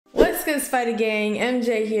good, Spider Gang?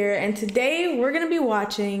 MJ here, and today we're gonna be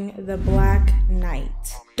watching The Black Knight.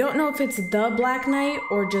 Don't know if it's The Black Knight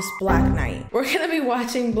or just Black Knight. We're gonna be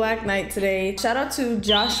watching Black Knight today. Shout out to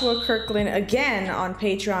Joshua Kirkland again on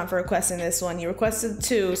Patreon for requesting this one. He requested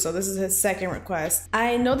 2, so this is his second request.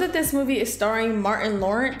 I know that this movie is starring Martin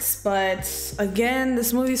Lawrence, but again,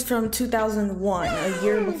 this movie's from 2001, a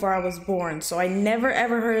year before I was born. So I never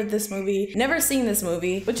ever heard of this movie, never seen this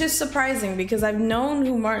movie, which is surprising because I've known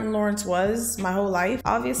who Martin Lawrence was my whole life,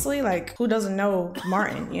 obviously. Like, who doesn't know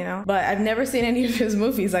Martin, you know? But I've never seen any of his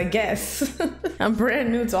movies, I guess. I'm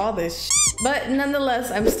brand new to all this shit. But nonetheless,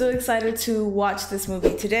 I'm still excited to watch this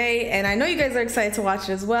movie today, and I know you guys are excited to watch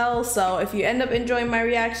it as well. So if you end up enjoying my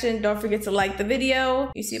reaction, don't forget to like the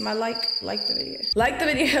video. You see my like the video. Like the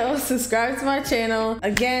video, subscribe to my channel.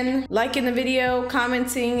 Again, liking the video,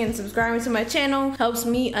 commenting, and subscribing to my channel helps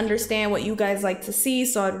me understand what you guys like to see.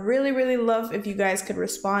 So I'd really love if you guys could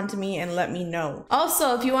respond to me and let me know.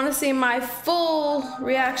 Also, if you want to see my full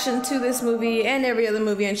reaction to this movie and every other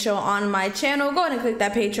movie and show on my channel, go ahead and click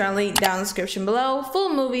that Patreon link down in the description below.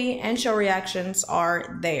 Full movie and show reactions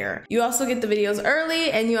are there. You also get the videos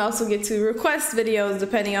early, and you also get to request videos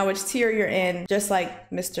depending on which tier you're in, just like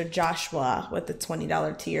Mr. Joshua with the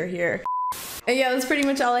 $20 tier here. And yeah, that's pretty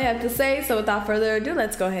much all I have to say. So without further ado,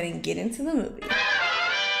 let's go ahead and get into the movie.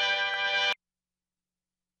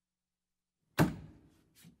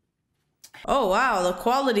 Oh wow, the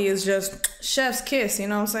quality is just chef's kiss, you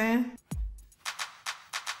know what I'm saying?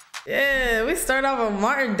 Yeah, we start off with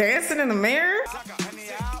Martin dancing in the mirror.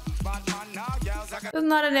 There's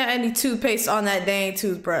not any toothpaste on that dang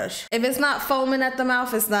toothbrush. If it's not foaming at the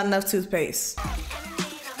mouth, it's not enough toothpaste.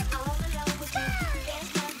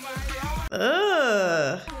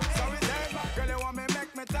 Ugh.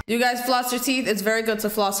 You guys floss your teeth? It's very good to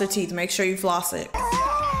floss your teeth. Make sure you floss it.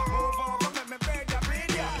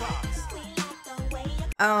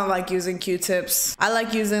 I don't like using Q-tips. I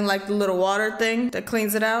like using like the little water thing that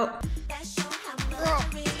cleans it out.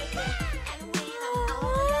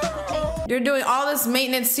 You're doing all this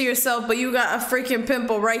maintenance to yourself, but you got a freaking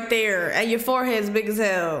pimple right there, and your forehead's big as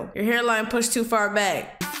hell. Your hairline pushed too far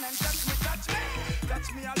back.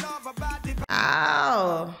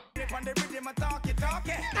 Ow.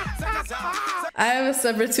 I have a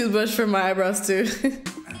separate toothbrush for my eyebrows too.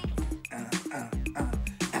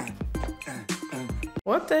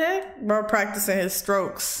 What the heck? Bro practicing his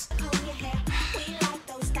strokes.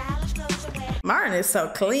 Martin is so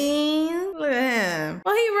clean. Look at him.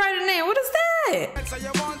 What he writing in? What is that?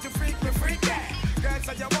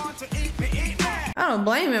 I don't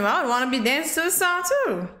blame him. I would want to be dancing to this song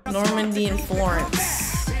too. Normandy and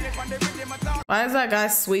Florence. Why is that guy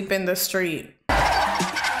sweeping the street?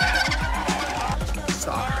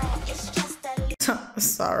 Sorry.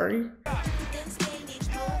 Sorry.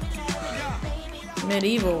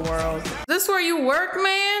 Medieval world. This where you work,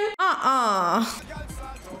 man?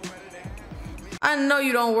 I know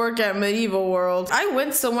you don't work at Medieval World. I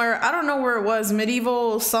went somewhere, I don't know where it was,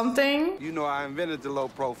 Medieval something. You know I invented the low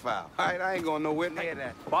profile. All right, I ain't going nowhere near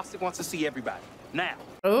that. Boston wants to see everybody, now.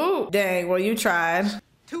 Oh, dang, well you tried.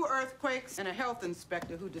 2 earthquakes and a health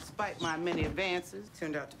inspector who, despite my many advances,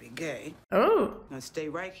 turned out to be gay. Oh. Now stay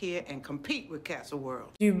right here and compete with Castle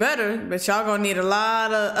World. You better, but y'all gonna need a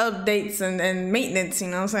lot of updates and maintenance, you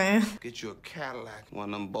know what I'm saying? Get you a Cadillac,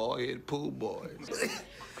 one of them bald-headed pool boys.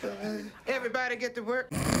 Everybody get to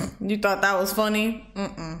work. You thought that was funny?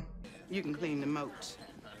 You can clean the moats.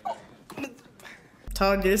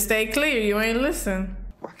 Told you to stay clear, you ain't listen.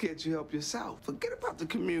 Why can't you help yourself? Forget about the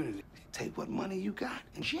community. Take what money you got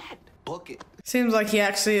and jet. Book it. Seems like he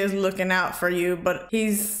actually is looking out for you, but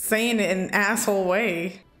he's saying it in an asshole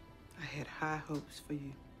way. I had high hopes for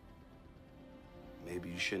you. Maybe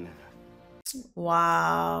you shouldn't have.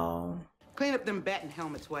 Wow. Clean up them batting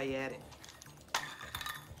helmets while you're at it.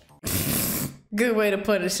 Good way to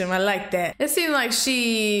punish him. I like that. It seems like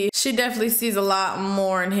she definitely sees a lot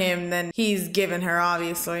more in him than he's given her,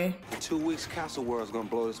 obviously. In 2 weeks, Castle World's gonna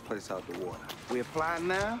blow this place out the water. We apply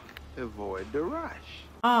now, avoid the rush.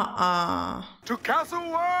 To Castle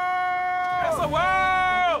World! Castle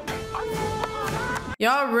World!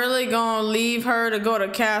 Y'all really gonna leave her to go to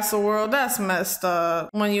Castle World? That's messed up.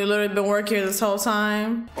 When you literally been working here this whole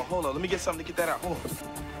time. Oh, hold on, let me get something to get that out. Hold on.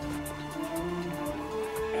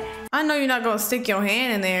 I know you're not gonna stick your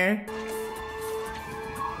hand in there.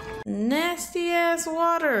 Nasty ass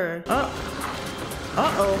water.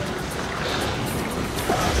 Uh-oh.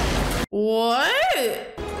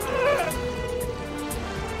 What?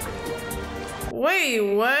 Wait,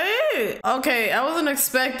 what? it. Okay, I wasn't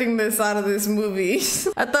expecting this out of this movie.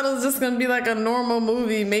 I thought it was just gonna be like a normal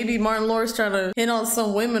movie. Maybe Martin Lawrence trying to hit on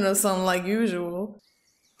some women or something like usual.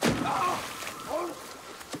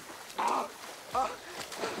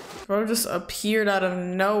 Bro just appeared out of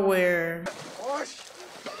nowhere. Oh shit!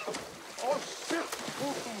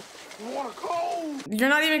 You want a cold? You're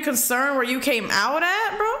not even concerned where you came out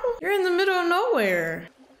at, bro? You're in the middle of nowhere.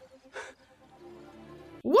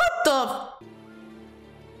 What the?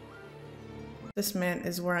 This man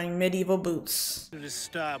is wearing medieval boots. To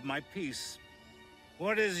disturb my peace.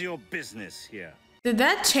 What is your business here? Did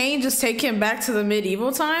that chain just take him back to the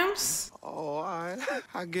medieval times? Oh, all right.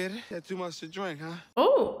 I get it. Had too much to drink, huh?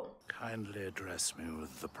 Oh. Kindly address me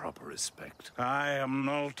with the proper respect. I am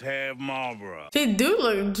Nolte of Marlborough. He do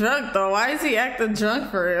look drunk though. Why is he acting drunk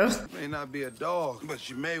for real? May not be a dog, but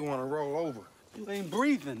you may want to roll over. You ain't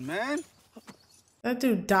breathing, man. That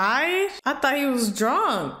dude died? I thought he was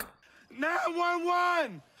drunk.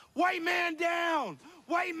 911! White man down!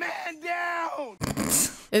 White man down!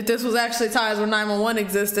 If this was actually times where 911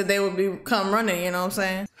 existed, they would come running, you know what I'm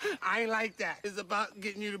saying? I ain't like that. It's about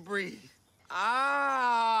getting you to breathe.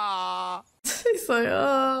 Ah! He's like,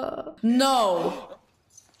 no.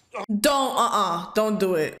 Don't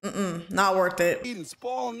do it. Not worth it. Eating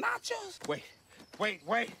spoiled nachos? Wait.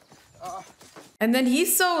 And then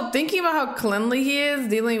he's so thinking about how cleanly he is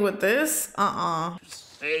dealing with this.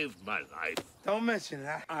 Saved my life. Don't mention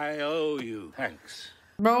that. I owe you. Thanks.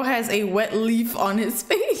 Bro has a wet leaf on his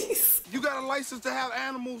face. You got a license to have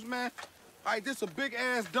animals, man? All right, this a big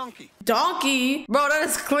ass donkey. Donkey? Bro, that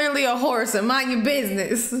is clearly a horse, and mind your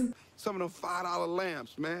business. Some of them $5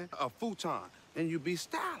 lamps, man. A futon, and you be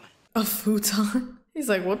styling. A futon? He's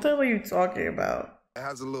like, what the hell are you talking about? It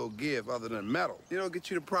has a little give other than metal. You don't get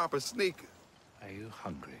you the proper sneaker. Are you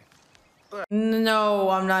hungry? No,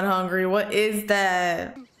 I'm not hungry. What is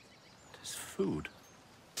that? It's food.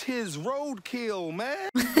 Tis roadkill, man.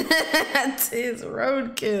 Tis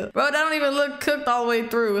roadkill. Bro, that don't even look cooked all the way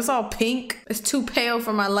through. It's all pink. It's too pale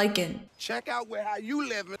for my liking. Check out how you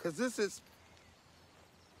living, because this is...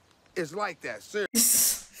 It's like that, sir.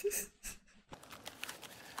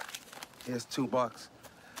 Here's $2,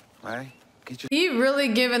 right? Get your... He really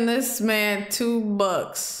giving this man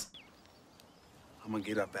 $2. I'm gonna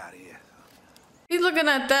get up out of here. He's looking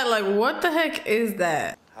at that like, what the heck is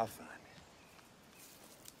that? I'll find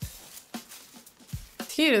it.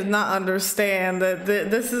 He does not understand that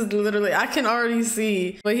this is literally, I can already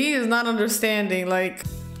see, but he is not understanding, like.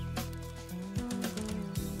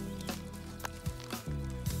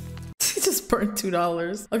 He just burned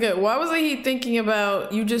 $2. Okay, why wasn't he thinking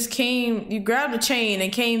about, you grabbed a chain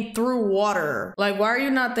and came through water? Like, why are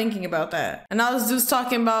you not thinking about that? And I was just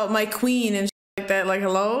talking about my queen and shit like that, like,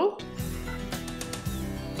 hello?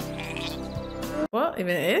 What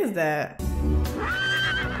even is that?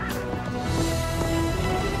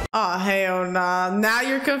 Oh, hell nah. Now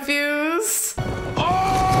you're confused?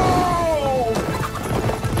 Oh!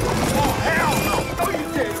 Oh, hell no! Oh, you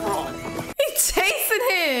did wrong. He's chasing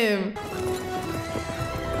him!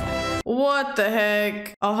 What the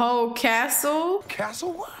heck? A whole castle?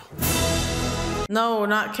 Castle what? No,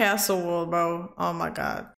 not Castle World, bro. Oh my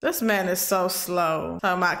god. This man is so slow.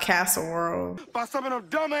 Talking about Castle World. By some of them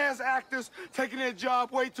dumbass actors taking their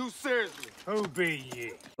job way too seriously. Who be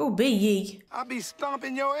ye? Who be ye? I'll be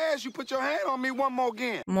stomping your ass. You put your hand on me one more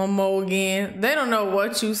again. One more again. They don't know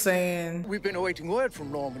what you saying. We've been awaiting word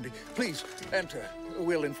from Normandy. Please, enter.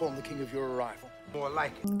 We'll inform the king of your arrival. More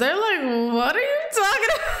like it. They're like, what are you talking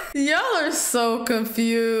about? Y'all are so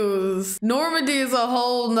confused. Normandy is a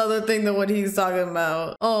whole nother thing than what he's talking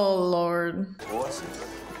about. Oh, Lord. Horses,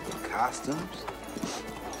 costumes,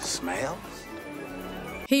 smells.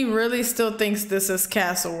 He really still thinks this is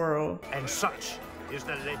Castle World. And such is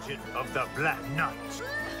the legend of the Black Knight.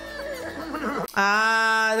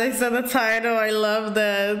 Ah, they said the title. I love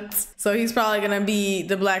that. So he's probably gonna be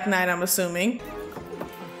the Black Knight, I'm assuming.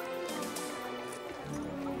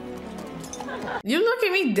 You look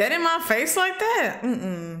at me dead in my face like that?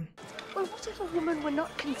 Well, what if a woman were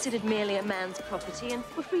not considered merely a man's property and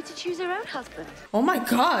were free to choose her own husband? Oh my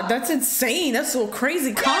god, that's insane. That's a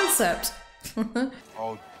crazy concept.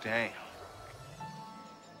 Oh, damn.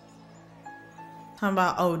 Talking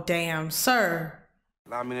about, oh damn, sir.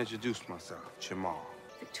 Allow me to introduce myself, Jamal.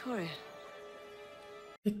 Victoria.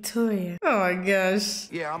 Victoria. Oh my gosh.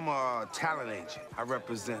 Yeah, I'm a talent agent. I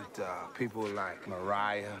represent people like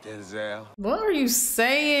Mariah, Denzel. What are you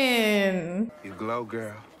saying? You glow,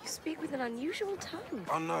 girl. You speak with an unusual tone.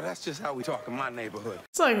 Oh, no, that's just how we talk in my neighborhood.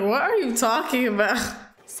 It's like, what are you talking about?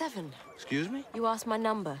 7. Excuse me? You asked my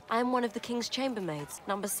number. I am one of the king's chambermaids,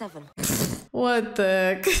 number 7. What the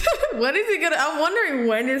heck? When is he gonna? I'm wondering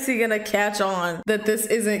when is he gonna catch on that this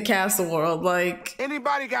isn't Castle World? Like,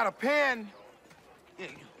 anybody got a pen?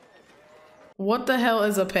 what the hell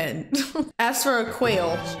is a pen? Ask for a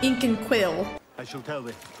quill, ink and quill. I shall tell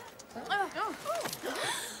thee.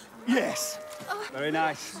 Yes. Very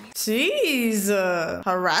nice. Jeez,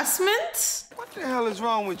 harassment? What the hell is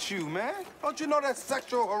wrong with you, man? Don't you know that's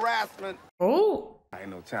sexual harassment? Oh. I ain't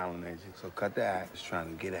no talent agent, so cut the act. Just trying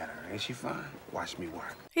to get at her. Ain't she fine? Watch me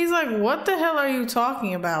work. He's like, what the hell are you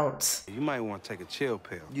talking about? You might want to take a chill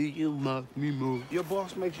pill. You mug me move. Your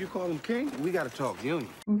boss makes you call him king? We gotta talk union.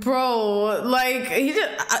 Bro, like, he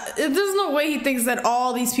just, there's no way he thinks that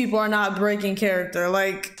all these people are not breaking character.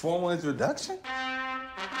 Like, Formal introduction?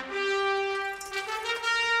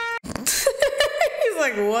 he's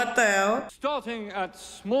like, what the hell? Starting at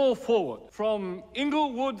small forward from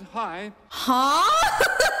Inglewood High. Huh?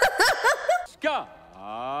 Skywalker.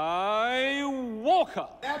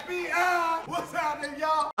 FBI! What's happening,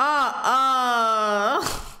 y'all? Why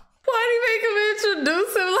do you make him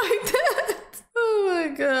introduce him like that? Oh my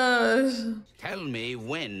gosh. Tell me,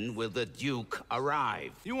 when will the Duke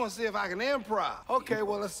arrive? You want to see if I can improv? Okay,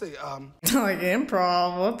 well, let's see. Like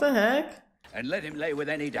improv, what the heck? And let him lay with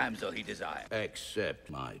any damsel he desires. Except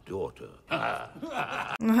my daughter. Yeah,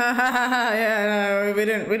 no, we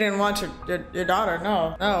didn't want your daughter.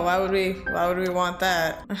 No, why would we want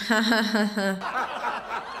that?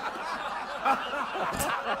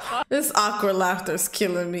 This awkward laughter's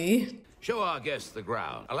killing me. Show our guest the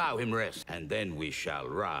ground, allow him rest, and then we shall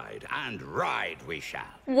ride, and ride we shall.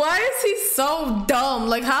 Why is he so dumb?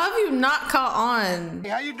 Like, how have you not caught on? Hey,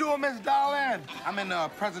 how you doing, Miss Darlene? I'm in the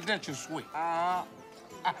presidential suite.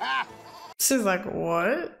 She's like,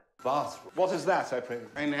 what? Boss, what is that, I pray?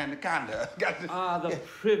 An anaconda. The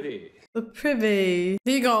privy. The privy.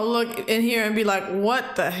 He gonna look in here and be like,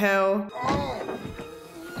 what the hell?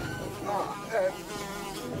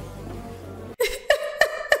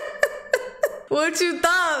 What you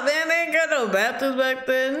thought, man? They ain't got no bathrooms back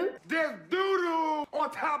then. There's doo-doo on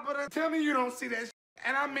top of the... Tell me you don't see that shit.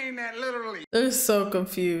 And I mean that literally. They're so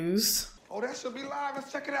confused. Oh, that should be live. Let's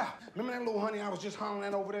check it out. Remember that little honey I was just hollering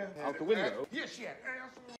at over there? Out the window? Yeah, she had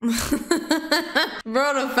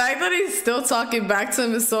Bro, the fact that he's still talking back to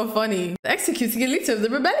him is so funny. The executing elite of the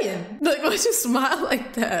rebellion. Like, why'd you smile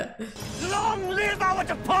like that? Long live our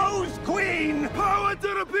deposed queen! Power to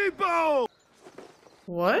the people!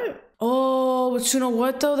 What? Oh, but you know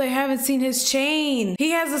what though? They haven't seen his chain. He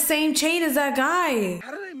has the same chain as that guy. How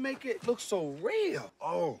do they make it look so real?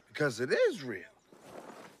 Oh, because it is real.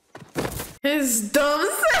 His dumb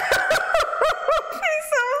self. He's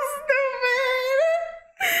so stupid.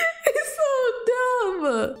 He's so dumb.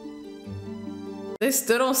 They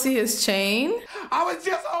still don't see his chain? I was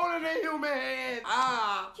just holding a human head.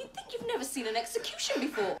 You think you've never seen an execution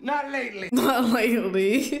before? Not lately. Not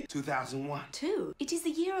lately. 2001. Two. It is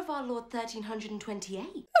the year of our Lord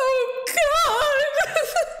 1328. Oh, God.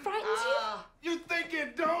 Frightens You think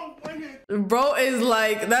it don't when it... Bro is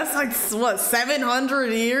like, that's like, what,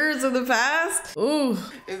 700 years in the past? Ooh.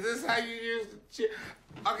 Is this how you use the chair?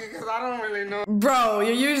 Okay, because I don't really know. Bro,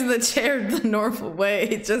 you're using the chair the normal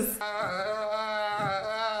way. Just...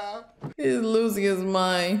 He's losing his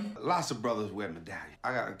mind. Lots of brothers wear medallions.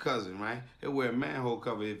 I got a cousin, right? He'll wear a manhole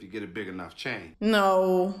cover if you get a big enough chain.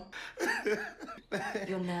 No.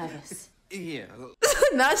 You're nervous. Yeah.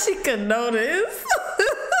 Now she can notice.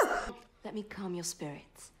 Let me calm your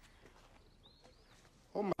spirits.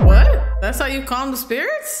 What? That's how you calm the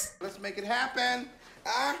spirits? Let's make it happen.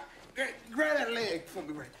 Grab that leg for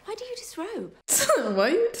me, right? Why do you disrobe? Why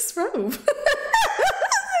you disrobe?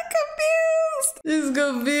 He's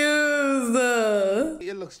confused.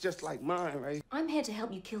 It looks just like mine, right? I'm here to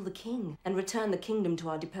help you kill the king and return the kingdom to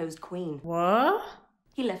our deposed queen. What?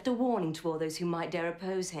 He left a warning to all those who might dare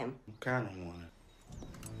oppose him. What kind of warning?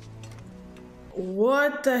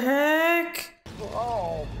 What the heck?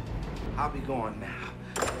 Oh, I'll be going now.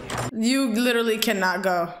 You literally cannot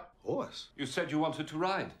go. Horse? You said you wanted to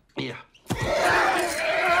ride. Yeah.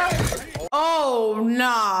 Oh,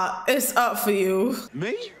 nah. It's up for you.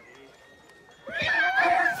 Me?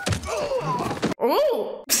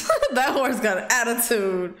 Ooh. That horse got an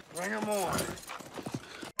attitude. Bring him on.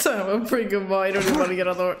 I'm a pretty good boy. You don't even want to get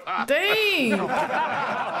on the horse. Dang.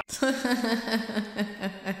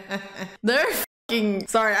 They're f***ing...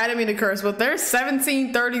 Sorry, I didn't mean to curse, but their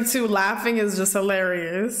 1732 laughing is just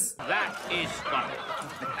hilarious. That is funny.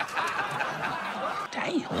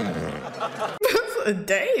 Damn.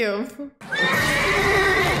 Damn.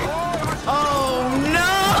 Oh, no!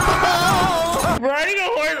 Riding a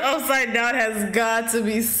horse upside down has got to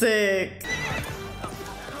be sick.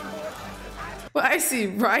 Why is he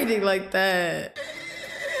riding like that?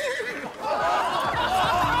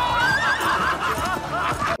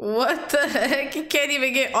 What the heck? He can't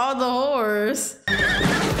even get on the horse.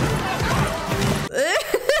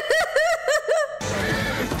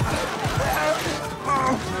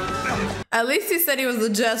 At least he said he was a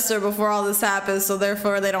jester before all this happened, so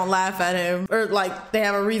therefore they don't laugh at him. Or like, they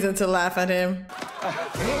have a reason to laugh at him.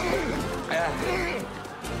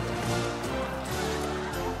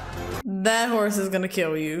 That horse is gonna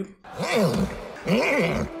kill you.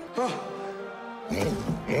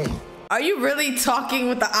 Are you really talking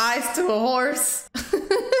with the eyes to a horse?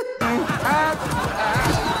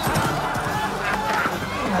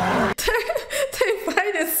 They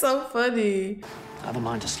fight is so funny. I have a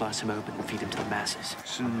mind to slice him open and feed him to the masses.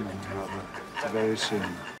 Soon, brother. Very soon.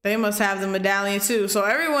 They must have the medallion too. So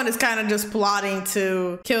everyone is kind of just plotting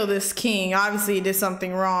to kill this king. Obviously he did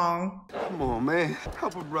something wrong. Come on, man.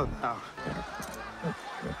 Help a brother out.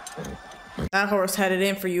 That horse had it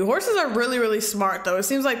in for you. Horses are really, really smart though. It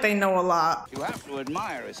seems like they know a lot. You have to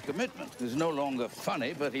admire his commitment. It's no longer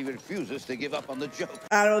funny, but he refuses to give up on the joke.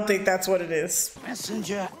 I don't think that's what it is.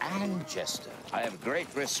 Messenger and jester. I have great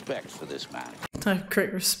respect for this man. I have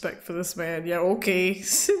great respect for this man. Yeah, okay.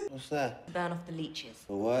 What's that? Burn off the leeches.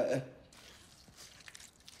 For what?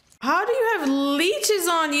 How do you have leeches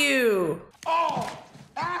on you? Oh!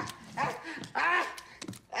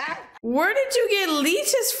 Where did you get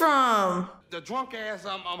leeches from? The drunk ass,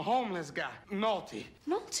 homeless guy. Naughty.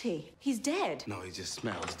 Naughty? He's dead. No, he just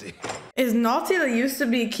smells dead. Is Naughty that used to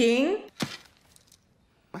be king?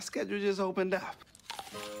 My schedule just opened up.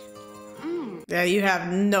 Yeah, you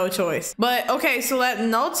have no choice. But okay, so that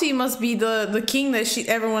Naughty must be the king that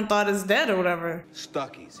everyone thought is dead or whatever.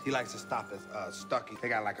 Stuckies. He likes to stop at Stuckies. They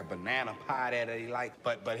got like a banana pie there that he likes,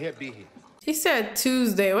 but he'll be here. He said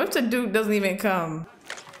Tuesday. What if the dude doesn't even come?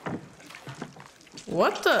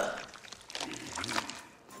 What the?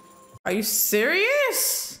 Are you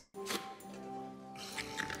serious?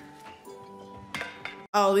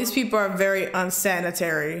 Oh, these people are very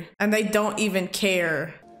unsanitary and they don't even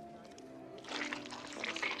care.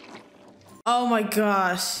 Oh my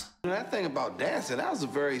gosh. That thing about dancing, that was a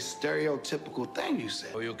very stereotypical thing you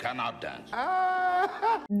said. Oh, you cannot dance.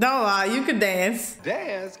 Don't lie, you can dance.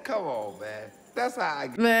 Dance? Come on, man. That's how I...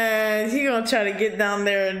 Man, he gonna try to get down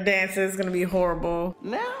there and dance. It's gonna be horrible.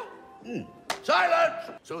 Now?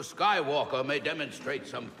 Silence! So Skywalker may demonstrate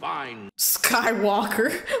some fine...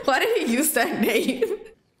 Skywalker? Why did he use that name?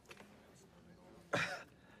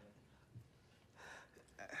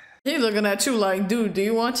 He looking at you like, dude, do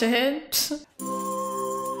you want your head?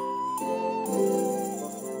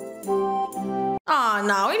 Oh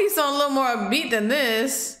no, we need something a little more upbeat than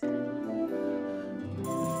this.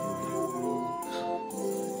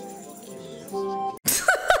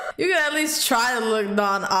 You can at least try to look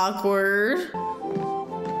non-awkward.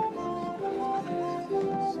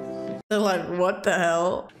 They're like, what the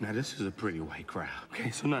hell? Now this is a pretty white crowd,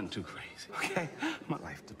 okay? So nothing too crazy, okay? My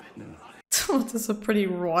life depending on it. This is a pretty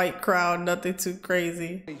white crowd, nothing too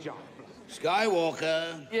crazy.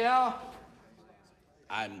 Skywalker. Yeah?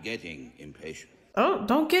 I'm getting impatient. Oh,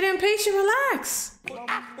 don't get impatient, relax.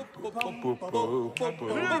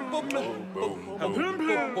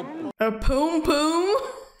 A poom poom?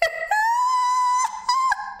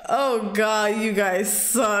 Oh God, you guys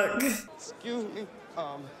suck. Excuse me,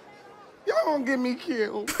 y'all gonna get me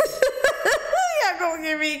killed. Y'all gonna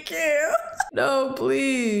get me killed. No,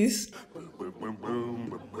 please.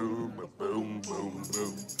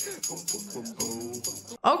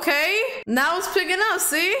 Okay, now it's picking up,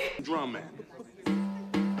 see? Drum man.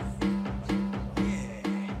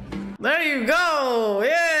 There you go,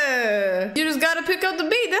 yeah. You just gotta pick up the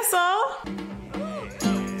beat, that's all.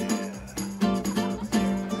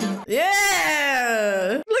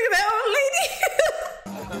 Yeah! Look at that old lady!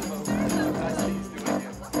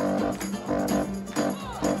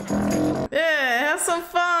 Yeah, have some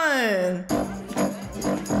fun.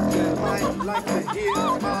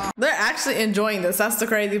 They're actually enjoying this, that's the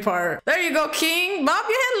crazy part. There you go, King. Bob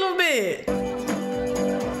your head a little bit.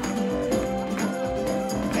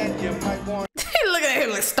 Look at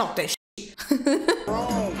him, like, stop that shit.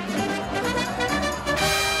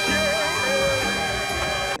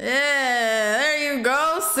 Yeah, there you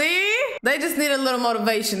go, see? They just need a little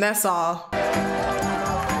motivation, that's all.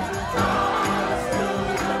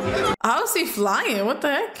 How is he flying? What the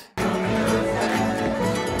heck?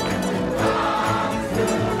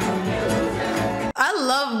 I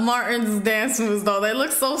love Martin's dance moves though. They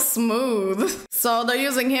look so smooth. So they're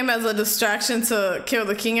using him as a distraction to kill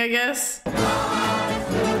the king, I guess.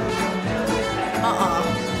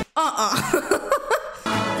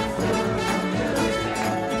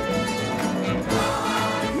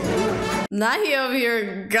 Now he over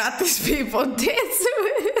here got these people dancing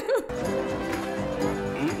with him.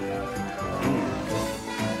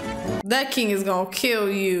 That king is gonna kill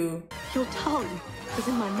you. Your tongue is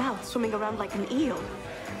in my mouth, swimming around like an eel.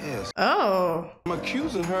 Yes. Oh. I'm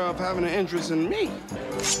accusing her of having an interest in me.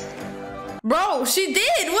 Bro, she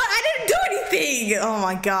did. What? I didn't do anything. Oh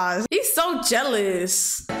my gosh. He's so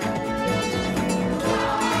jealous.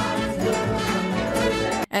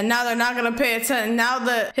 And now they're not gonna pay attention. Now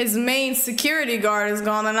that his main security guard is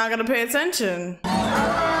gone, they're not gonna pay attention.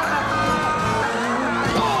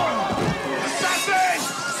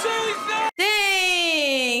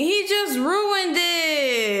 Dang, he just ruined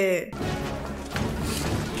it.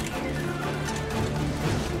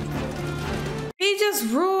 He just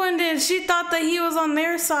ruined it. She thought that he was on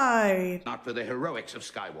their side. Not for the heroics of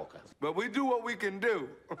Skywalker. But we do what we can do.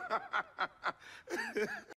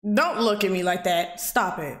 Don't look at me like that.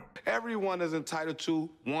 Stop it. Everyone is entitled to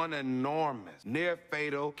one enormous, near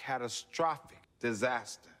fatal, catastrophic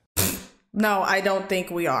disaster. No, I don't think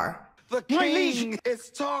we are. The king is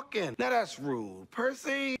talking. Now that's rude.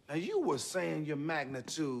 Percy, now you were saying your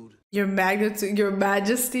magnitude. Your magnitude, your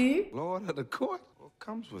majesty? Lord of the court? What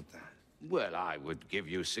comes with that? Well, I would give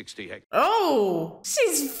you 60 hectares. Oh,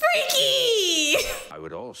 she's freaky. I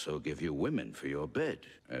would also give you women for your bed,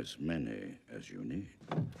 as many as you need.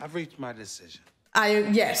 I've reached my decision.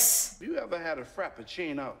 Yes. You ever had a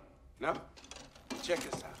frappuccino? No? Check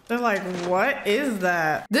this out. They're like, what is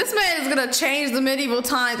that? This man is gonna change the medieval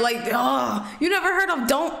times. Like, oh, you never heard of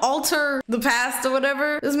don't alter the past or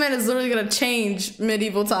whatever? This man is literally gonna change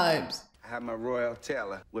medieval times. I have my royal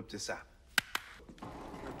tailor whip this out.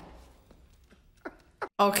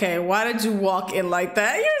 Okay, why did you walk in like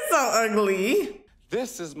that? You're so ugly.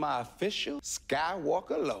 This is my official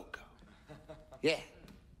Skywalker logo. Yeah.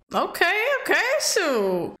 Okay,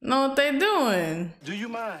 shoot. Know what they doing. Do you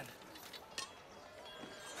mind?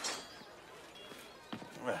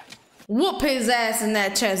 Right. Whoop his ass in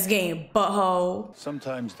that chess game, butthole.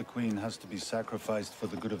 Sometimes the queen has to be sacrificed for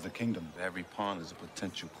the good of the kingdom. Every pawn is a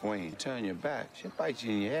potential queen. Turn your back, she'll bite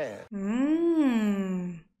you in your ass.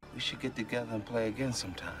 We should get together and play again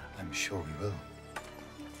sometime. I'm sure we will.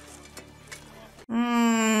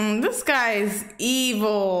 This guy is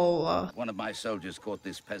evil. One of my soldiers caught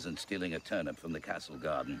this peasant stealing a turnip from the castle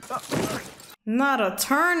garden. Not a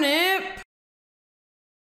turnip.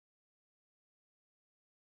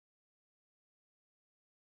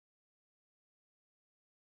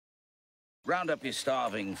 Round up your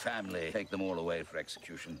starving family. Take them all away for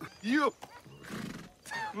execution. You!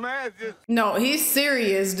 Man, No, he's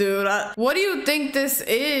serious, dude. What do you think this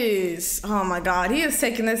is? Oh my god, he is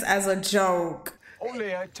taking this as a joke.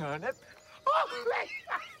 Only a turnip.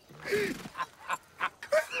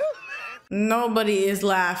 Nobody is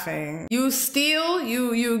laughing. You steal,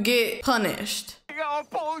 you get punished.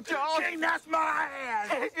 King, that's my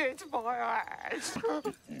ass. It's my ass.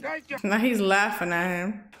 Now he's laughing at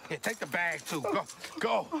him. Here, take the bag too.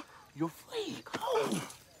 Go. You're free. Go.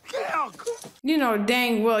 You know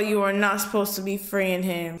dang well you are not supposed to be freeing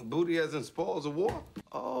him. Booty as in spoils of war.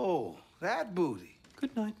 Oh, that booty.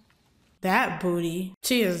 Good night. That booty.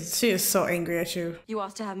 She is so angry at you. You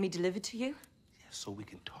asked to have me delivered to you? Yeah, so we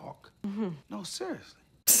can talk. No, seriously.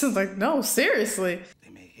 She's like, no, seriously. They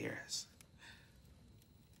may hear us.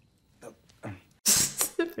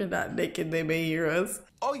 If you're not naked, they may hear us.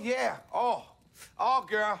 Oh, yeah. Oh,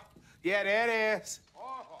 girl. Yeah, that is.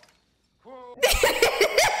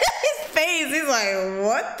 His face, he's like,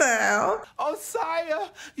 what the hell? Oh, sire,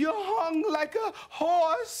 you're hung like a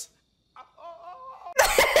horse.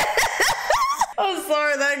 I'm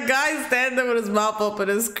sorry, that guy standing there with his mouth open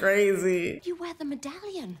is crazy. You wear the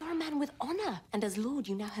medallion. You're a man with honor. And as Lord,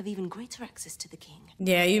 you now have even greater access to the king.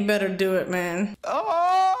 Yeah, you better do it, man. Put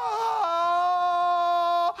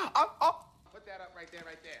that up right there.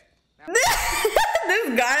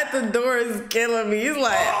 This guy at the door is killing me. He's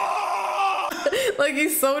like, like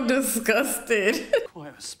he's so disgusted.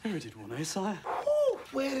 Quite a spirited one, eh, sire? Ooh,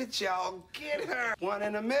 where did y'all get her? 1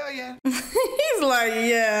 in a million. He's like,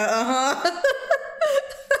 yeah,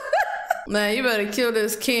 Man, you better kill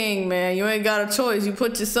this king, man. You ain't got a choice. You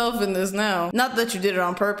put yourself in this now. Not that you did it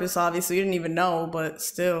on purpose, obviously. You didn't even know, but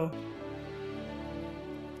still.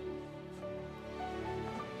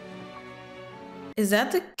 Is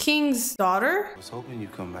that the king's daughter? I was hoping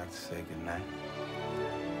you'd come back to say goodnight.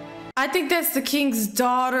 I think that's the king's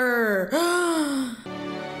daughter.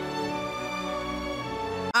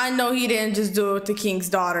 I know he didn't just do it with the king's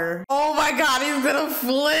daughter. Oh my god, he's gonna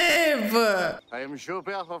flip. I am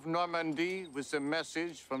Gilbert of Normandy with a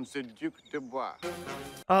message from the Duc de Bois.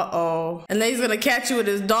 Uh-oh. And then he's gonna catch you with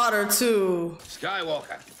his daughter, too.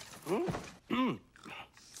 Skywalker,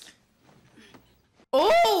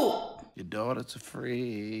 Oh! Your daughter's a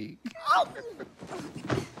freak.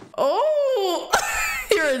 Oh!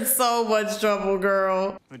 You're in so much trouble,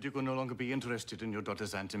 girl. The Duke will no longer be interested in your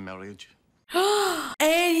daughter's anti-marriage.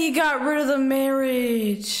 And he got rid of the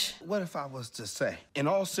marriage. What if I was to say, in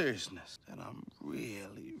all seriousness, that I'm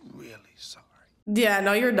really, really sorry? Yeah,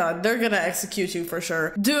 no, you're done. They're gonna execute you for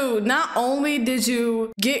sure. Dude, not only did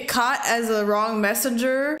you get caught as a wrong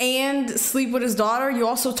messenger and sleep with his daughter, you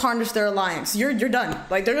also tarnished their alliance. You're done.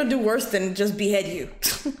 Like, they're gonna do worse than just behead you.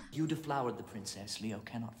 You deflowered the princess. Leo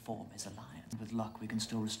cannot form his alliance. With luck, we can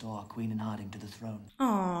still restore our queen in hiding to the throne.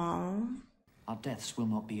 Aww. Our deaths will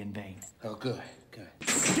not be in vain. Oh, good, good.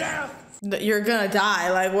 You're gonna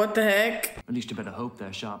die. Like, what the heck? At least you better hope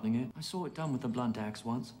they're sharpening it. I saw it done with a blunt axe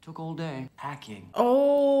once. Took all day. Hacking.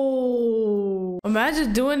 Oh.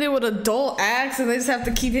 Imagine doing it with a dull axe and they just have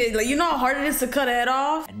to keep hitting. Like, you know how hard it is to cut a head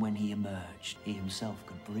off? And when he emerged, he himself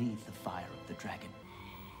could breathe the fire of the dragon.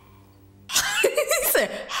 He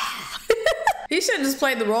said, he should have just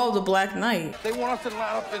played the role of the Black Knight. They want us to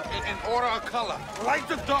line up in order of color, light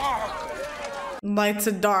to dark. Light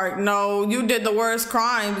to dark. No, you did the worst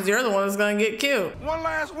crimes. You're the one that's gonna get killed. One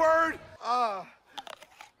last word.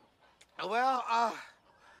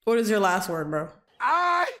 What is your last word, bro?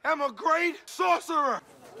 I am a great sorcerer.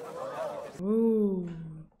 Ooh.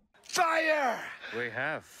 Fire. We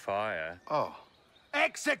have fire. Oh.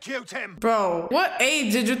 Execute him. Bro, what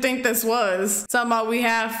age did you think this was? Talking about we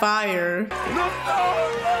have fire. No.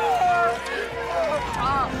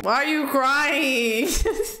 Why are you crying?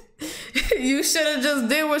 You should have just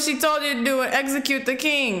did what she told you to do and execute the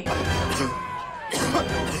king.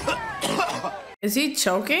 Is he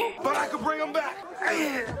choking? But I could bring him back.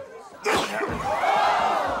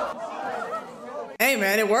 Hey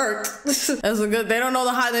man, it worked. That's a good. They don't know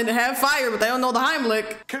they have fire, but they don't know the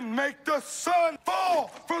Heimlich. Can make the sun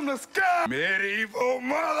fall from the sky. Medieval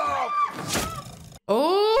mother.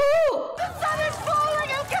 Oh! The sun is falling.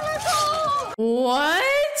 He'll kill us all. What?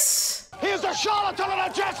 Here's a charlatan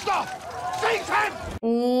and a jester. Seize him.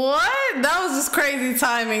 What? That was just crazy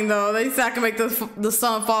timing, though. They said I could make the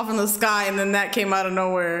sun fall from the sky, and then that came out of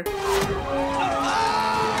nowhere.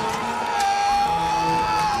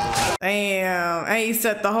 Damn. And he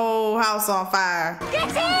set the whole house on fire. Get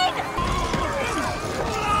in!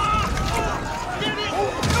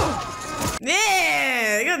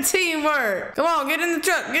 Yeah! Good teamwork. Come on, get in the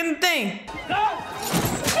truck. Get in the thing.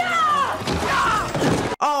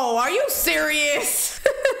 Oh, are you serious?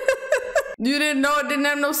 You didn't know it didn't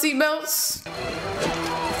have no seatbelts?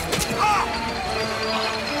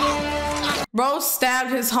 Bro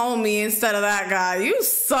stabbed his homie instead of that guy. You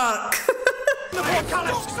suck.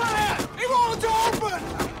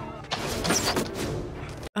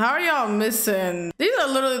 How are y'all missing? These are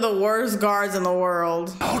literally the worst guards in the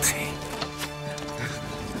world.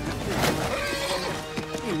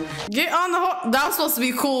 Get on the horse. That was supposed to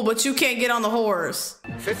be cool, but you can't get on the horse.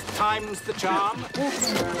 5th time's the charm.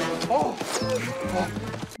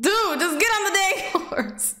 Dude, just get on the dang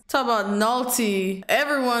horse. Talk about Nolte.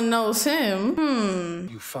 Everyone knows him.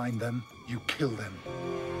 You find them, you kill them.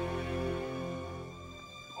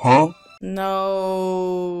 Huh?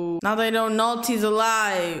 No. Now they know Nolte's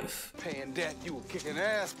alive. Paying debt, you were kicking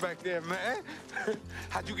ass back there, man.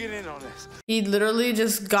 How'd you get in on this? He literally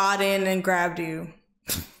just got in and grabbed you.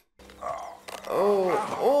 Oh,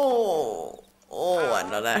 I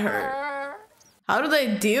know that hurt. How do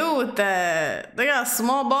they deal with that? They got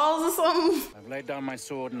small balls or something? I've laid down my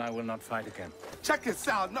sword and I will not fight again. Check this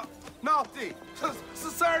out, Nolte.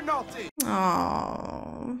 Sir Nolte.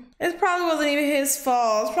 Oh, it probably wasn't even his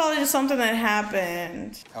fault. It's probably just something that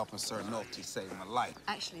happened. Helping Sir Nolte save my life.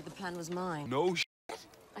 Actually, the plan was mine. No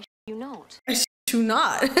I you not. I you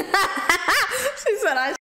not. She said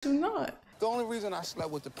I you not. The only reason I slept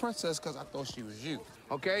with the princess because I thought she was you.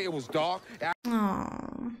 Okay, it was dark.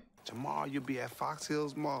 Aww. Tomorrow you'll be at Fox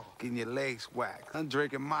Hills Mall, getting your legs whacked. I'm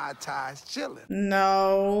drinking Mai Tais, chilling.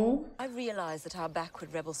 No. I realize that our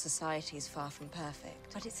backward rebel society is far from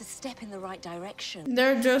perfect, but it's a step in the right direction.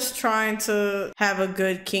 They're just trying to have a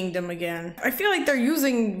good kingdom again. I feel like they're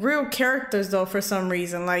using real characters though for some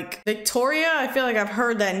reason. Like Victoria, I feel like I've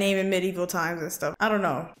heard that name in medieval times and stuff. I don't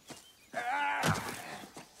know.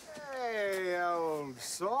 Hey,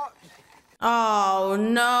 salt. Oh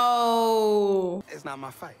no. It's not my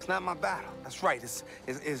fight. It's not my battle. That's right.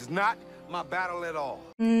 It's not my battle at all.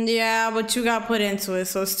 Yeah, but you got put into it,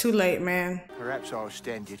 so it's too late, man. Perhaps I'll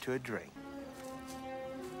stand you to a drink.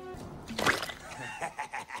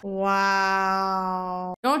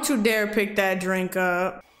 Wow. Don't you dare pick that drink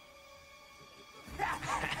up.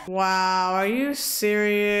 Wow, are you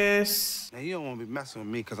serious? Now, you don't want to be messing with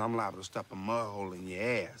me because I'm liable to stop a mud hole in your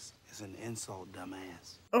ass. It's an insult,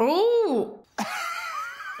 dumbass. Oh.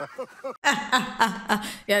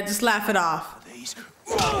 Yeah, just laugh it off.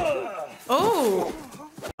 Oh.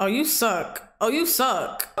 Oh, you suck. Oh, you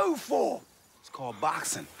suck. Oh, four. It's called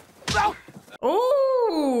boxing.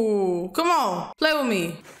 Oh, come on. Play with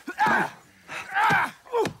me.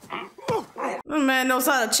 This man knows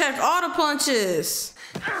how to check all the punches.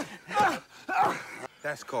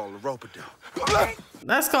 That's called a rope-a-dope.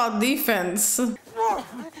 That's called defense.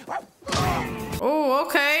 Oh,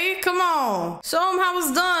 okay. Come on. Show him how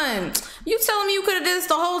it's done. You telling me you could have did this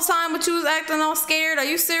the whole time, but you was acting all scared? Are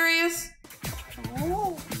you serious?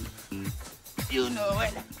 You know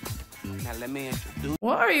it. Now let me introduce.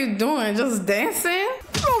 What are you doing? Just dancing?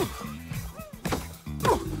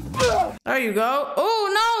 There you go. Oh,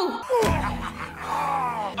 no.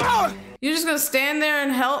 You're just gonna stand there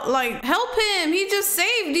and help him. He just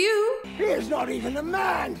saved you. He is not even a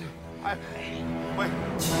man. Wait.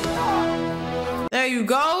 There you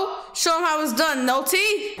go. Show him how it's done, no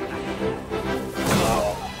teeth.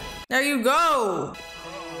 There you go.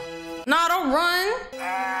 Nah, don't run.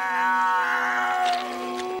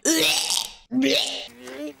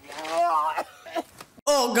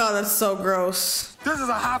 Oh God, that's so gross. This is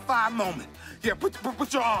a high five moment. Yeah,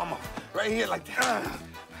 put your arm up right here like that.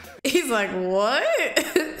 He's like, what?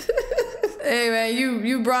 Hey man,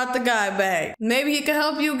 you brought the guy back. Maybe he can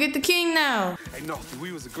help you get the king now. Hey, no,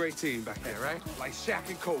 we was a great team back there, right? Like Shaq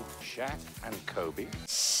and Kobe. Shaq and Kobe.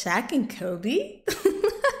 Shaq and Kobe?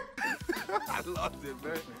 I loved it,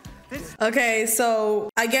 man. Okay, so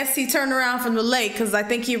I guess he turned around from the lake because I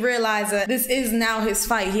think he realized that this is now his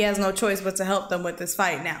fight. He has no choice but to help them with this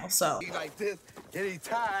fight now, so. He like this, and he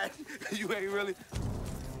tired. You ain't really.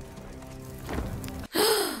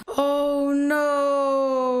 Oh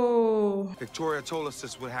no. Victoria told us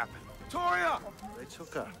this would happen. Victoria! They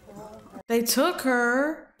took her. They took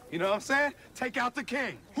her? You know what I'm saying? Take out the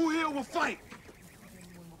king. Who here will fight?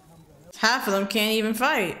 Half of them can't even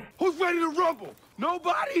fight. Who's ready to rumble?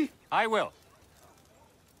 Nobody? I will.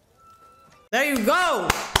 There you go.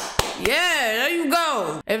 Yeah, there you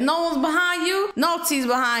go. If no one's behind you, Nalty's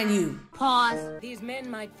behind you. Pause. These men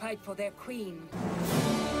might fight for their queen.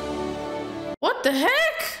 What the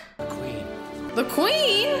heck? The queen. The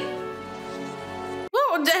queen?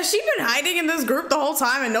 Well, has she been hiding in this group the whole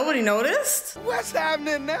time and nobody noticed? What's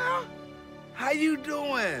happening now? How you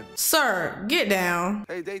doing? Sir, get down.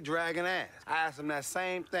 Hey, they dragging ass. I asked them that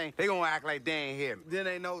same thing. They gonna act like they ain't hear me. Then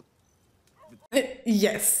they know.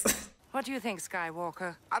 Yes. What do you think,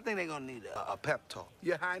 Skywalker? I think they're gonna need a pep talk.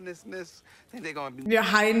 Your Highnessness. I think they're gonna be. Your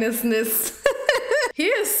Highnessness. He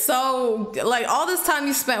is so, like, all this time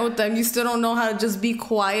you spent with them, you still don't know how to just be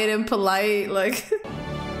quiet and polite, like.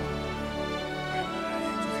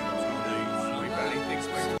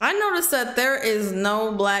 I noticed that there is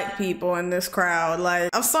no black people in this crowd. Like,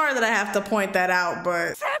 I'm sorry that I have to point that out,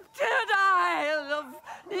 but. Sceptered Isle of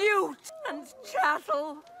Newt and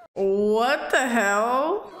Chattel. What the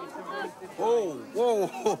hell? Whoa, whoa,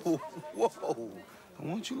 whoa, whoa. Why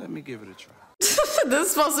don't you let me give it a try? This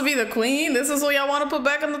is supposed to be the queen? This is who y'all want to put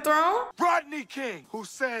back on the throne? Rodney King, who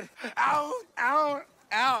said, out, out,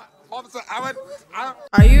 out. Officer, out.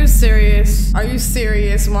 Are you serious? Are you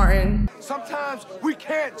serious, Martin? Sometimes we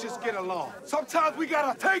can't just get along. Sometimes we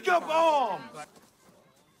gotta take up arms.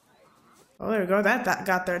 Oh, there we go. That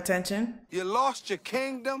got their attention. You lost your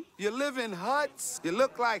kingdom. You live in huts. You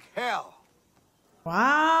look like hell.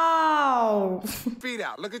 Wow. Feet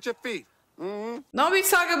out. Look at your feet. Don't be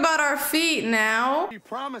talking about our feet now. He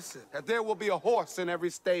promises that there will be a horse in every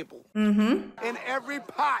stable. In every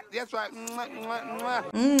pot. That's right.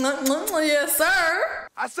 Yes, sir.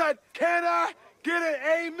 I said, can I get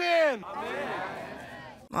an amen?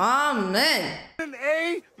 Amen. An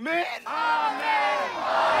amen? Amen.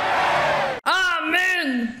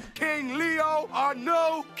 Amen. King Leo or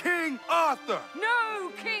no King Arthur? No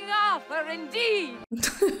King Arthur, indeed.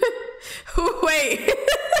 Wait.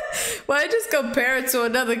 Why just compare it to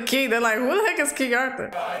another king? They're like, who the heck is King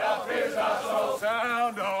Arthur?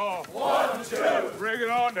 Sound off. 1, 2. Bring it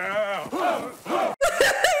on down.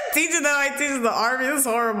 Teaching them like teaching the army is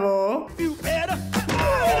horrible. You better.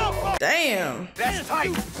 Damn. That's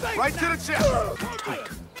tight. Right to the chest.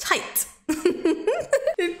 Tight.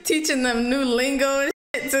 Teaching them new lingo and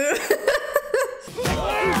shit too.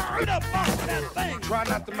 Try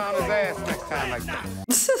not to mount his ass next time like that.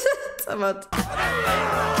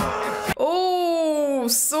 Oh,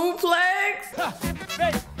 suplex.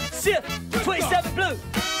 Red, Sith, 27 blue.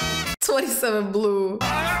 27 blue. Ooh,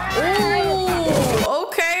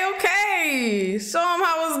 okay. Show him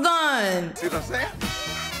how it's See what I'm saying?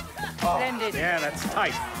 Splendid. Yeah, that's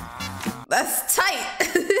tight. That's tight.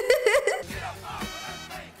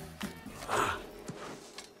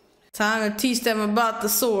 Time to teach them about the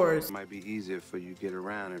swords. It might be easier for you to get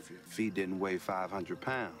around if your feet didn't weigh 500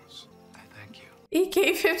 pounds. I thank you. He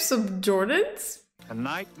gave him some Jordans? A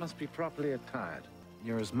knight must be properly attired.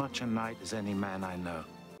 You're as much a knight as any man I know.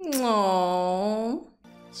 Aww.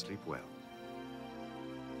 Sleep well.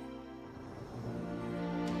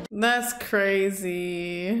 That's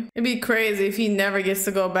crazy. It'd be crazy if he never gets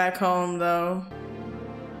to go back home, though.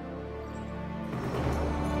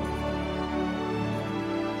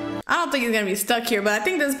 I don't think he's gonna be stuck here, but I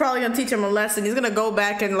think this is probably gonna teach him a lesson. He's gonna go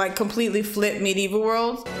back and like completely flip medieval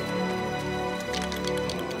worlds.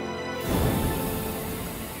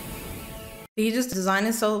 Did he just design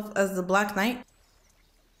himself as the Black Knight?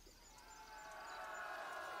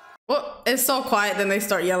 Well, it's so quiet, then they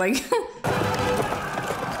start yelling.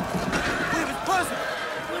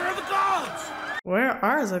 Where are the guards? Where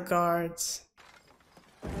are the guards?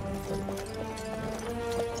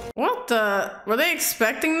 What the? Were they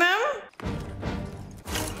expecting them?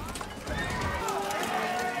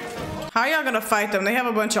 How are y'all gonna fight them? They have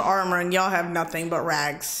a bunch of armor and y'all have nothing but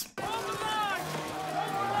rags.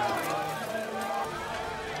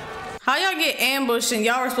 How y'all get ambushed and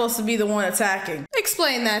y'all were supposed to be the one attacking?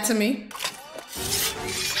 Explain that to me.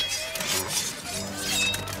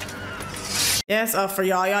 Yes, up for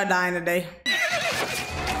y'all. Y'all dying today. There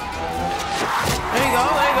you go.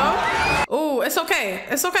 There you go. Ooh, it's okay.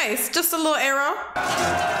 It's okay. It's just a little arrow.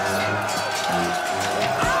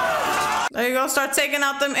 There you go. Start taking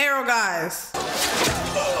out them arrow guys.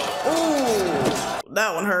 Ooh,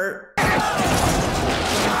 that one hurt.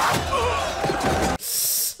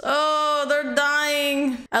 Oh, they're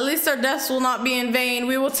dying. At least their deaths will not be in vain.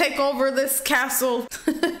 We will take over this castle.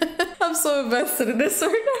 I'm so invested in this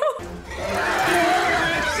right now.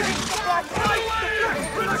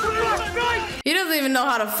 He doesn't even know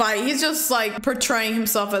how to fight. He's just like portraying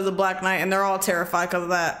himself as a Black Knight and they're all terrified because of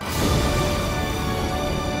that.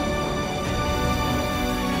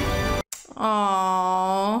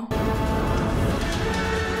 Aww.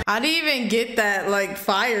 How did he even get that like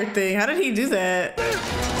fire thing? How did he do that?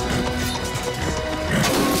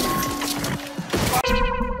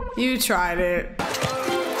 You tried it.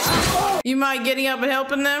 You mind getting up and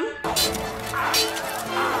helping them?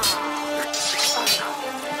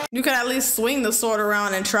 You could at least swing the sword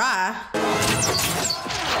around and try.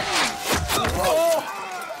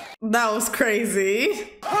 That was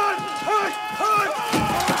crazy.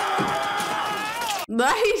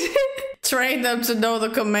 He trained them to know the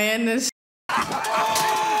command and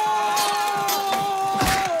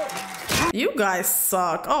You guys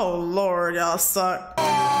suck. Oh Lord, y'all suck.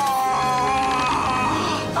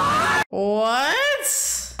 What?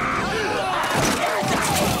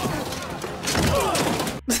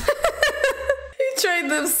 He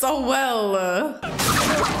trained them so well.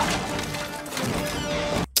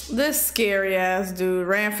 This scary ass dude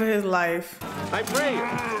ran for his life. I pray,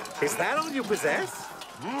 is that all you possess?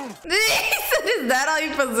 Is that all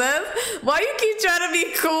you possess? Why you keep trying to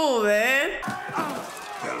be cool, man?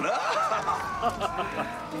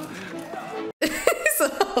 So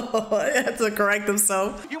he had to correct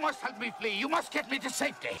himself. You must help me flee. You must get me to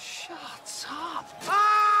safety. Shut up.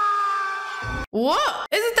 What?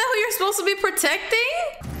 Isn't that who you're supposed to be protecting?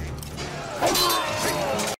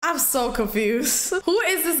 I'm so confused. Who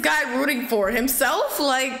is this guy rooting for? Himself?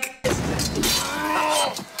 Like...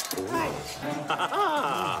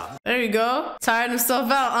 There you go. Tired himself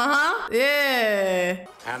out, uh-huh. Yeah.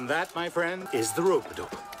 And that, my friend, is the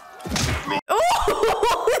rope-a-dope.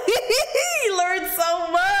 Oh, he learned so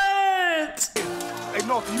much. Hey,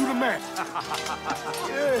 Norton, you the man.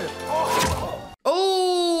 Yeah.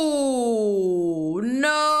 Oh,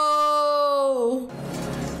 no.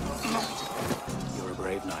 You're a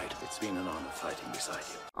brave knight. It's been an honor fighting beside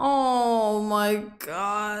you. Oh, my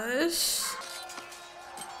gosh.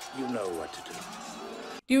 You know what to do.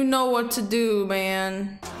 You know what to do,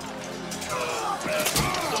 man.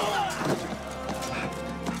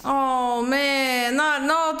 Oh, man. Not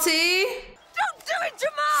naughty. Don't do it,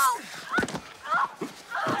 Jamal!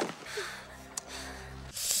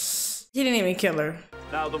 He didn't even kill her.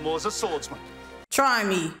 Now the more's a swordsman. Try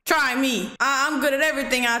me. Try me. I'm good at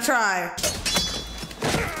everything I try.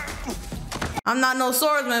 I'm not no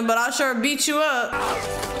swordsman, but I'll sure beat you up.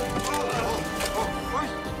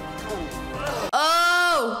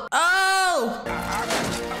 Oh! Oh!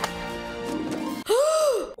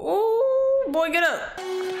 Oh, boy, get up.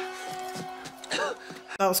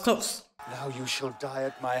 That was close. Now you shall die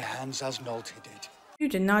at my hands as Nolte did. You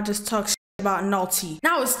did not just talk shit about Naughty.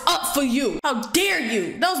 Now it's up for you. How dare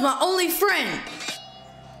you? That was my only friend.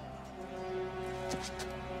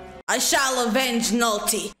 I shall avenge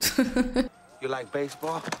Naughty. You like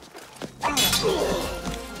baseball?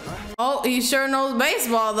 Oh, he sure knows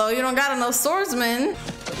baseball though. You don't gotta know swordsman.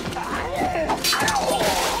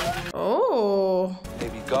 Oh.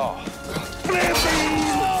 Maybe golf.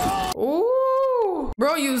 Ooh.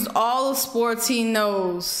 Bro used all the sports he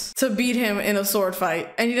knows to beat him in a sword fight,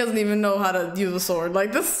 and he doesn't even know how to use a sword.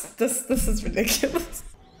 Like this is ridiculous.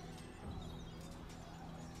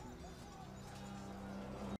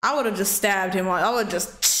 I would have just stabbed him. I would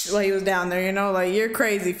just while he was down there, you know, like you're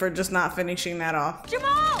crazy for just not finishing that off.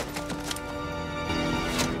 Jamal!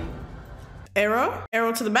 Arrow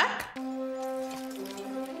to the back.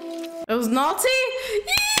 It was Naughty?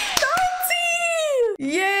 Yeah, Naughty!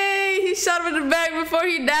 Yay! He shot him in the back before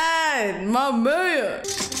he died. My man.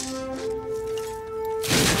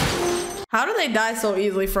 How do they die so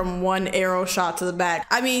easily from one arrow shot to the back?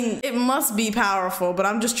 I mean, it must be powerful, but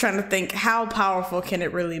I'm just trying to think, how powerful can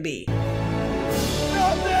it really be?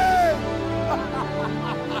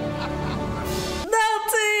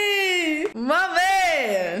 Naughty! My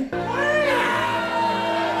man!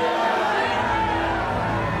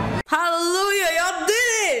 Hallelujah, y'all did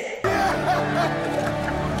it!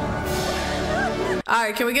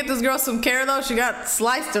 Alright, can we get this girl some care though? She got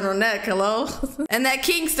sliced in her neck, hello? And that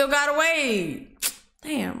king still got away.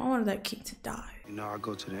 Damn, I wanted that king to die. You know, I'll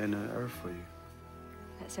go to the end of the earth for you.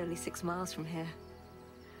 That's only 6 miles from here.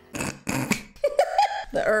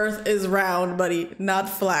 The earth is round, buddy, not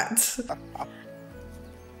flat.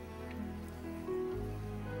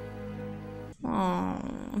 Oh,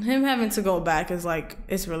 him having to go back is like,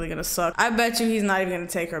 it's really gonna suck. I bet you he's not even gonna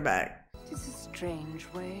take her back. It's a strange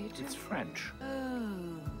way to... It's French. Oh.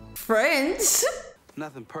 French?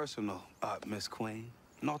 Nothing personal, Miss Queen.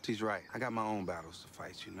 Naughty's right. I got my own battles to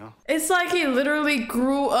fight, you know? It's like he literally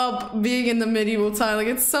grew up being in the medieval time. Like,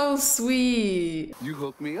 it's so sweet. You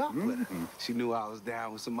hooked me up with her. She knew I was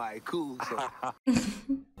down with somebody cool, so...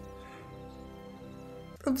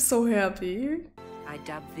 I'm so happy. I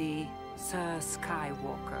dub thee Sir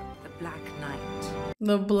Skywalker, the Black Knight.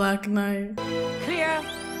 The Black Knight. Clear.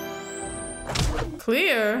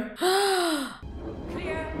 Clear?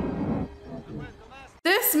 Clear.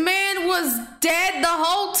 This man was dead the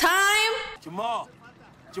whole time? Jamal,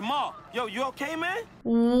 yo, you okay, man?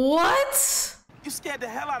 What? You scared the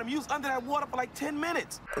hell out of me. You was under that water for like 10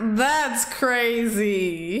 minutes. That's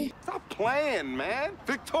crazy. Stop playing, man.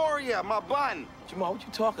 Victoria, my bun. Jamal, what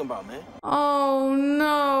you talking about, man? Oh,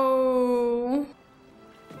 no.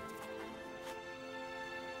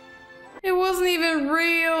 It wasn't even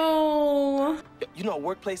real. You know, a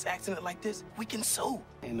workplace accident like this, we can sue.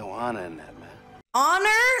 Ain't no honor in that, man.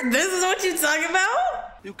 Honor? This is what you're talking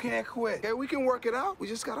about? You can't quit. Okay, we can work it out. We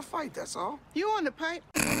just gotta fight, that's all. You on the pipe?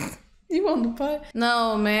 You on the pipe?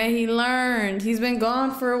 No, man, he learned. He's been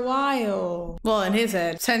gone for a while. Well, in his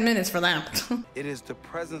head, 10 minutes for them. It is the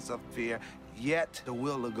presence of fear, yet the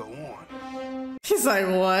will to go on. He's like,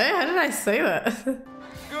 what? How did I say that?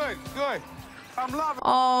 Good. I'm loving it.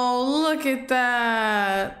 Oh, look at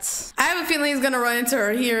that. I have a feeling he's gonna run into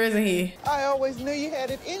her here, isn't he? I always knew you had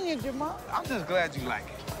it in you, Jamal. I'm just glad you like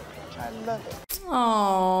it. I love it.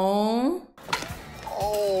 Oh.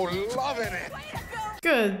 Oh, loving it.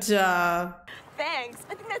 Good job. Thanks.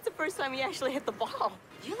 I think that's the first time you actually hit the ball.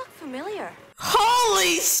 You look familiar.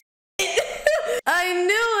 Holy shit! I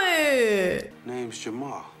knew it! Name's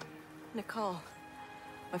Jamal. Nicole.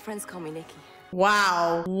 My friends call me Nikki.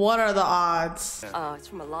 Wow, what are the odds? Oh, it's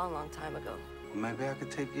from a long, long time ago. Maybe I could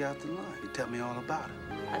take you out to lunch. You tell me all about it.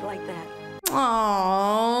 I'd like that.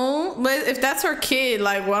 Oh, but if that's her kid,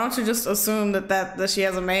 like, why don't you just assume that she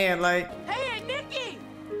has a man? Like, Hey, Nikki!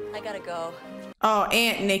 I gotta go. oh,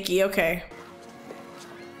 Aunt Nikki, okay.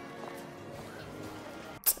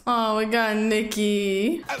 Oh, we got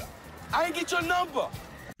Nikki. I didn't get your number.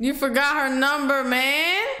 You forgot her number,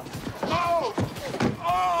 man. Oh!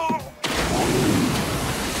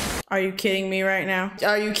 Are you kidding me right now?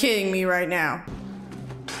 Are you kidding me right now?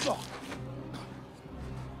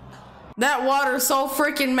 That water's so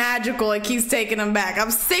freaking magical, it keeps taking him back.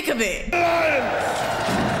 I'm sick of it.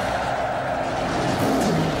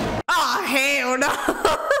 Oh, hell no.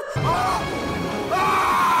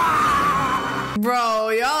 Bro,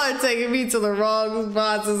 y'all are taking taking me to the wrong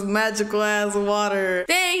spots. This magical ass water.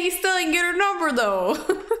 Dang, he still didn't get her number though.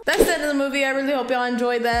 That's the end of the movie. I really hope y'all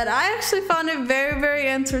enjoyed that. I actually found it very, very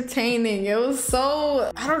entertaining. It was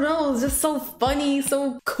so, I don't know, it was just so funny,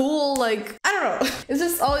 so cool. Like, I don't know. It's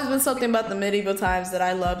just always been something about the medieval times that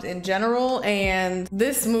I loved in general. And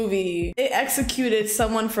this movie, it executed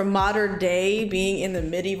someone from modern day being in the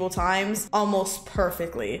medieval times almost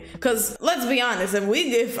perfectly. Because let's be honest,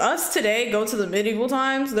 if us today go to the medieval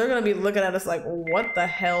times, they're gonna be looking at us like, what the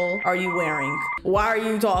hell are you wearing? Why are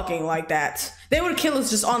you talking like that? They would kill us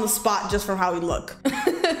just on the spot just from how we look.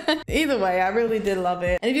 Either way, I really did love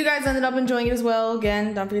it. And if you guys ended up enjoying it as well,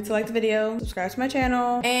 again, don't forget to like the video, subscribe to my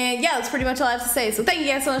channel. And yeah, that's pretty much all I have to say. So thank you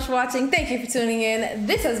guys so much for watching. Thank you for tuning in.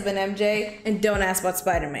 This has been MJ, and don't ask about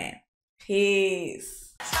Spider-Man.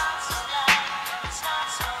 Peace.